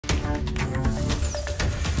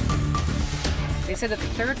They said that the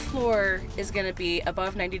third floor is going to be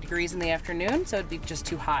above 90 degrees in the afternoon, so it'd be just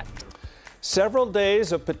too hot. Several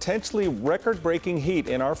days of potentially record-breaking heat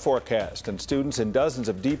in our forecast, and students in dozens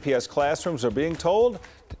of DPS classrooms are being told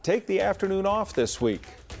to take the afternoon off this week.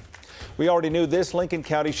 We already knew this Lincoln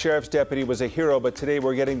County Sheriff's deputy was a hero, but today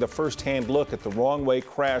we're getting the first-hand look at the wrong-way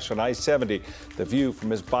crash on I-70, the view from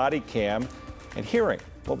his body cam, and hearing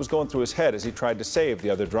what was going through his head as he tried to save the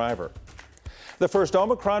other driver. The first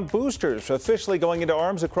Omicron boosters officially going into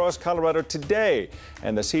arms across Colorado today,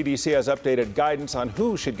 and the CDC has updated guidance on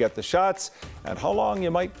who should get the shots and how long you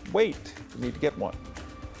might wait if you need to get one.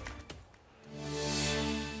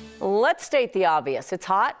 Let's state the obvious. It's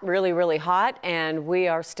hot, really, really hot, and we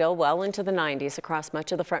are still well into the 90s across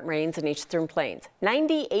much of the Front Range and Eastern Plains.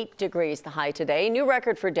 98 degrees the high today. New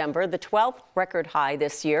record for Denver, the 12th record high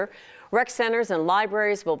this year. Rec centers and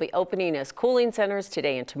libraries will be opening as cooling centers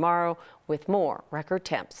today and tomorrow, with more record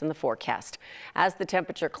temps in the forecast. As the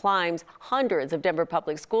temperature climbs, hundreds of Denver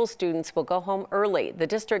Public School students will go home early. The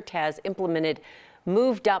district has implemented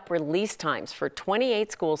moved up release times for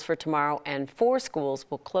 28 schools for tomorrow, and 4 schools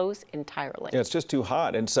will close entirely. Yeah, it's just too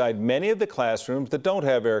hot inside many of the classrooms that don't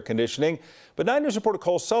have air conditioning. But 9 News reporter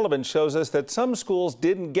Cole Sullivan shows us that some schools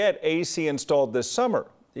didn't get AC installed this summer,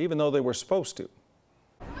 even though they were supposed to.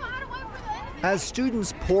 As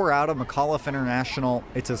students pour out of McAuliffe International,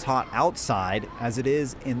 it's as hot outside as it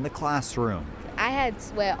is in the classroom. I had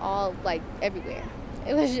sweat everywhere.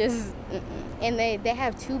 It was just, and they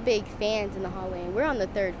have 2 big fans in the hallway, and we're on the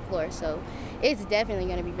 3rd floor, so it's definitely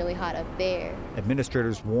going to be really hot up there.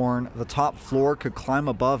 Administrators warn the top floor could climb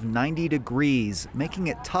above 90 degrees, making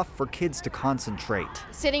it tough for kids to concentrate.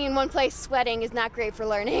 Sitting in one place sweating is not great for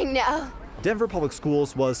learning, no. Denver Public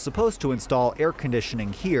Schools was supposed to install air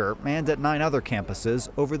conditioning here and at 9 other campuses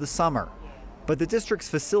over the summer. But the district's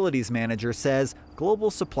facilities manager says global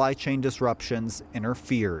supply chain disruptions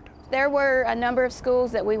interfered. There were a number of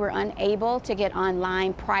schools that we were unable to get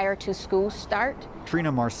online prior to school start.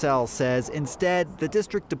 Trina Marcel says instead the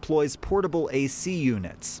district deploys portable AC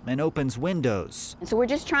units and opens windows. And so we're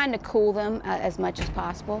just trying to cool them as much as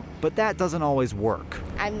possible. But that doesn't always work.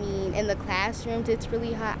 I mean, in the classrooms, it's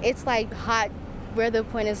really hot. It's hot where the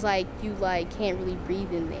point is you can't really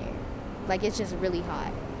breathe in there. It's just really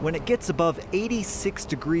hot. When it gets above 86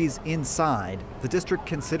 degrees inside, the district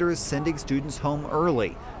considers sending students home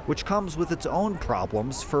early, which comes with its own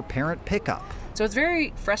problems for parent pickup. So it's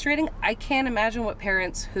very frustrating. I can't imagine what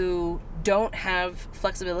parents who don't have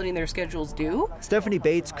flexibility in their schedules do. Stephanie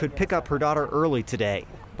Bates could pick up her daughter early today,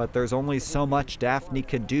 but there's only so much Daphne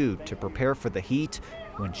can do to prepare for the heat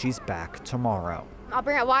when she's back tomorrow. I'll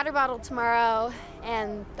bring a water bottle tomorrow,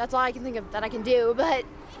 and that's all I can think of that I can do, but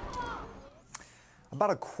about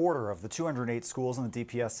a quarter of the 208 schools in the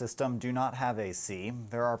DPS system do not have AC.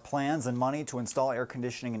 There are plans and money to install air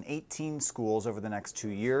conditioning in 18 schools over the next 2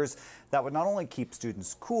 years. That would not only keep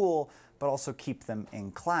students cool, but also keep them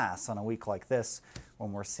in class on a week like this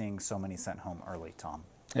when we're seeing so many sent home early, Tom.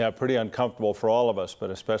 Yeah, pretty uncomfortable for all of us, but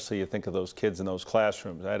especially you think of those kids in those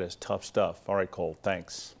classrooms. That is tough stuff. All right, Cole,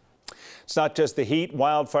 thanks. It's not just the heat.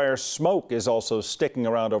 Wildfire smoke is also sticking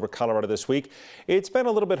around over Colorado this week. It's been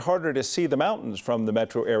a little bit harder to see the mountains from the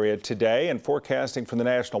metro area today, and forecasting from the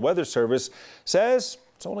National Weather Service says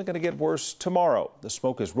it's only going to get worse tomorrow. The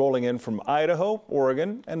smoke is rolling in from Idaho,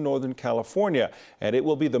 Oregon, and Northern California, and it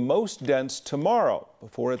will be the most dense tomorrow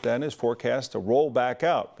before it then is forecast to roll back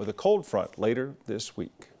out with a cold front later this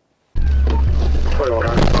week.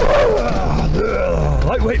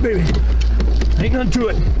 Lightweight, baby. Ain't nothing to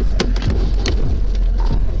it.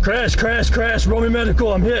 Crash, crash, crash. Roll me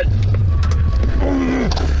medical. I'm hit.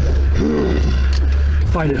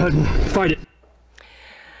 Fight it, Hutton. Fight it.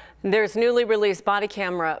 There's newly released body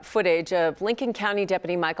camera footage of Lincoln County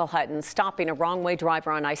Deputy Michael Hutton stopping a wrong-way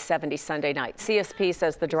driver on I-70 Sunday night. CSP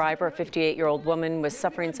says the driver, a 58-year-old woman, was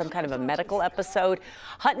suffering some kind of a medical episode.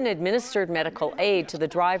 Hutton administered medical aid to the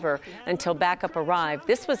driver until backup arrived.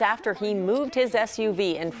 This was after he moved his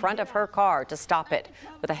SUV in front of her car to stop it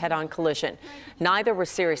with a head-on collision. Neither were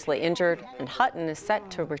seriously injured, and Hutton is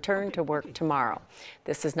set to return to work tomorrow.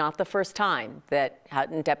 This is not the first time that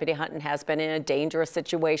Deputy Hutton has been in a dangerous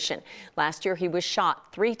situation. Last year, he was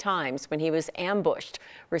shot 3 times when he was ambushed,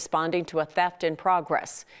 responding to a theft in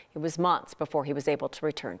progress. It was months before he was able to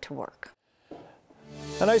return to work.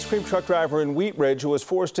 An ice cream truck driver in Wheat Ridge who was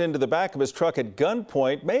forced into the back of his truck at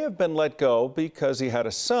gunpoint may have been let go because he had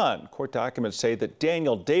a son. Court documents say that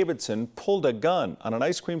Daniel Davidson pulled a gun on an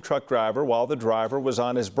ice cream truck driver while the driver was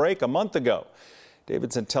on his break a month ago.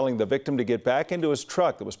 Davidson telling the victim to get back into his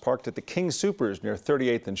truck that was parked at the King Soopers near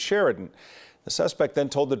 38th and Sheridan. The suspect then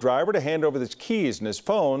told the driver to hand over his keys and his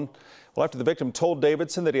phone. Well, after the victim told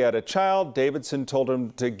Davidson that he had a child, Davidson told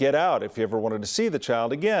him to get out if he ever wanted to see the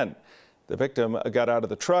child again. The victim got out of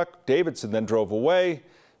the truck. Davidson then drove away.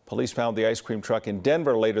 Police found the ice cream truck in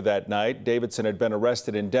Denver later that night. Davidson had been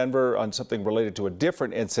arrested in Denver on something related to a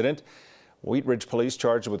different incident. Wheat Ridge police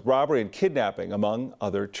charged him with robbery and kidnapping, among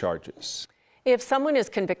other charges. If someone is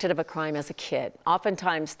convicted of a crime as a kid,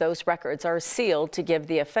 oftentimes those records are sealed to give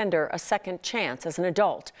the offender a second chance as an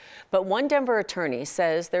adult. But one Denver attorney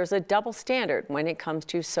says there's a double standard when it comes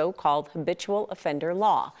to so-called habitual offender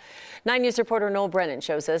law. 9 News reporter Noel Brennan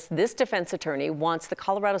shows us this defense attorney wants the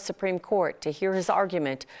Colorado Supreme Court to hear his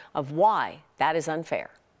argument of why that is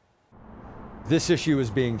unfair. This issue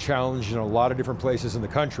is being challenged in a lot of different places in the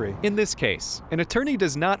country. In this case, an attorney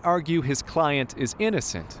does not argue his client is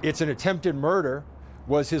innocent. It's an attempted murder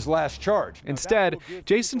was his last charge. Instead,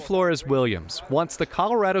 Jason Flores Williams wants the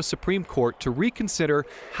Colorado Supreme Court to reconsider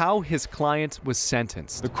how his client was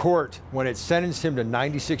sentenced. The court, when it sentenced him to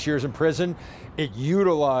 96 years in prison, it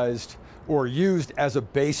utilized or used as a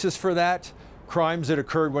basis for that crimes that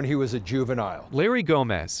occurred when he was a juvenile. Larry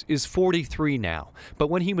Gomez is 43 now, but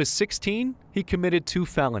when he was 16, he committed 2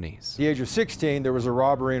 felonies. At the age of 16, there was a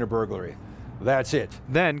robbery and a burglary. That's it.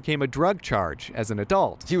 Then came a drug charge as an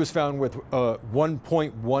adult. He was found with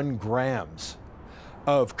 1.1 grams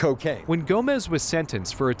of cocaine. When Gomez was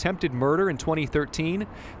sentenced for attempted murder in 2013,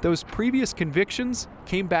 those previous convictions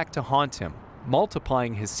came back to haunt him,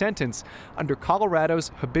 multiplying his sentence under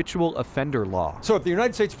Colorado's habitual offender law. So if the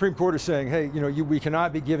United States Supreme Court is saying, hey, we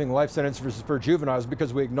cannot be giving life sentences for juveniles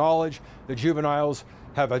because we acknowledge that juveniles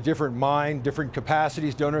have a different mind, different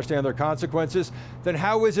capacities, don't understand their consequences, then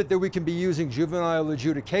how is it that we can be using juvenile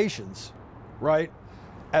adjudications, right,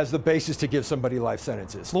 as the basis to give somebody life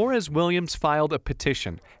sentences? Flores Williams filed a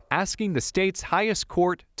petition asking the state's highest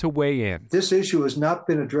court to weigh in. This issue has not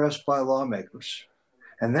been addressed by lawmakers.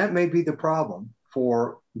 And that may be the problem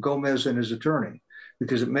for Gomez and his attorney,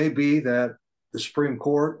 because it may be that the Supreme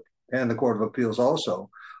Court and the Court of Appeals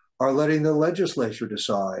also are letting the legislature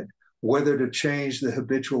decide whether to change the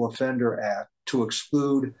Habitual Offender Act to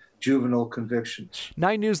exclude juvenile convictions.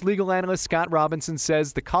 9 News legal analyst Scott Robinson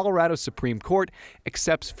says the Colorado Supreme Court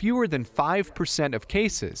accepts fewer than 5% of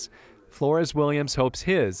cases. Flores Williams hopes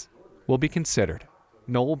his will be considered.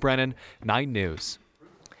 Noel Brennan, 9 News.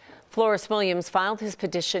 Flores Williams filed his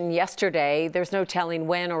petition yesterday. There's no telling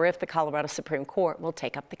when or if the Colorado Supreme Court will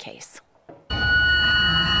take up the case.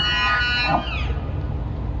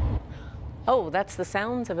 Oh, that's the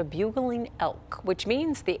sounds of a bugling elk, which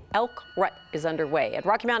means the elk rut is underway. At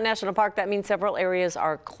Rocky Mountain National Park, that means several areas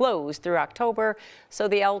are closed through October, so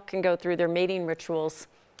the elk can go through their mating rituals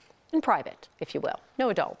in private, if you will. No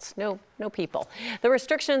adults, no people. The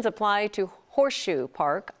restrictions apply to Horseshoe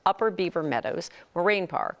Park, Upper Beaver Meadows, Moraine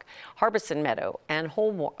Park, Harbison Meadow, and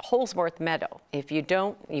Holsworth Meadow. If you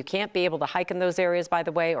can't be able to hike in those areas, by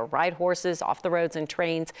the way, or ride horses off the roads and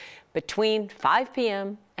trains between 5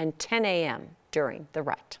 p.m. and 10 a.m. during the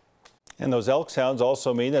rut. And those elk sounds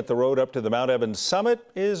also mean that the road up to the Mount Evans summit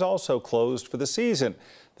is also closed for the season.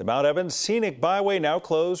 The Mount Evans Scenic Byway now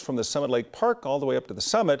closed from the Summit Lake Park all the way up to the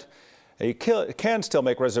summit. You can still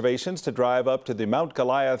make reservations to drive up to the Mount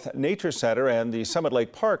Goliath Nature Center and the Summit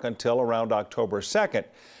Lake Park until around October 2nd.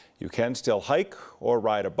 You can still hike or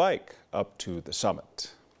ride a bike up to the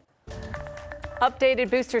summit.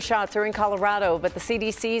 Updated booster shots are in Colorado, but the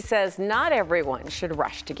CDC says not everyone should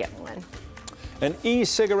rush to get one. An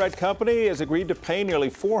e-cigarette company has agreed to pay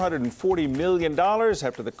nearly $440 million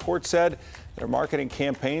after the court said their marketing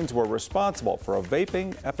campaigns were responsible for a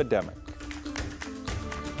vaping epidemic.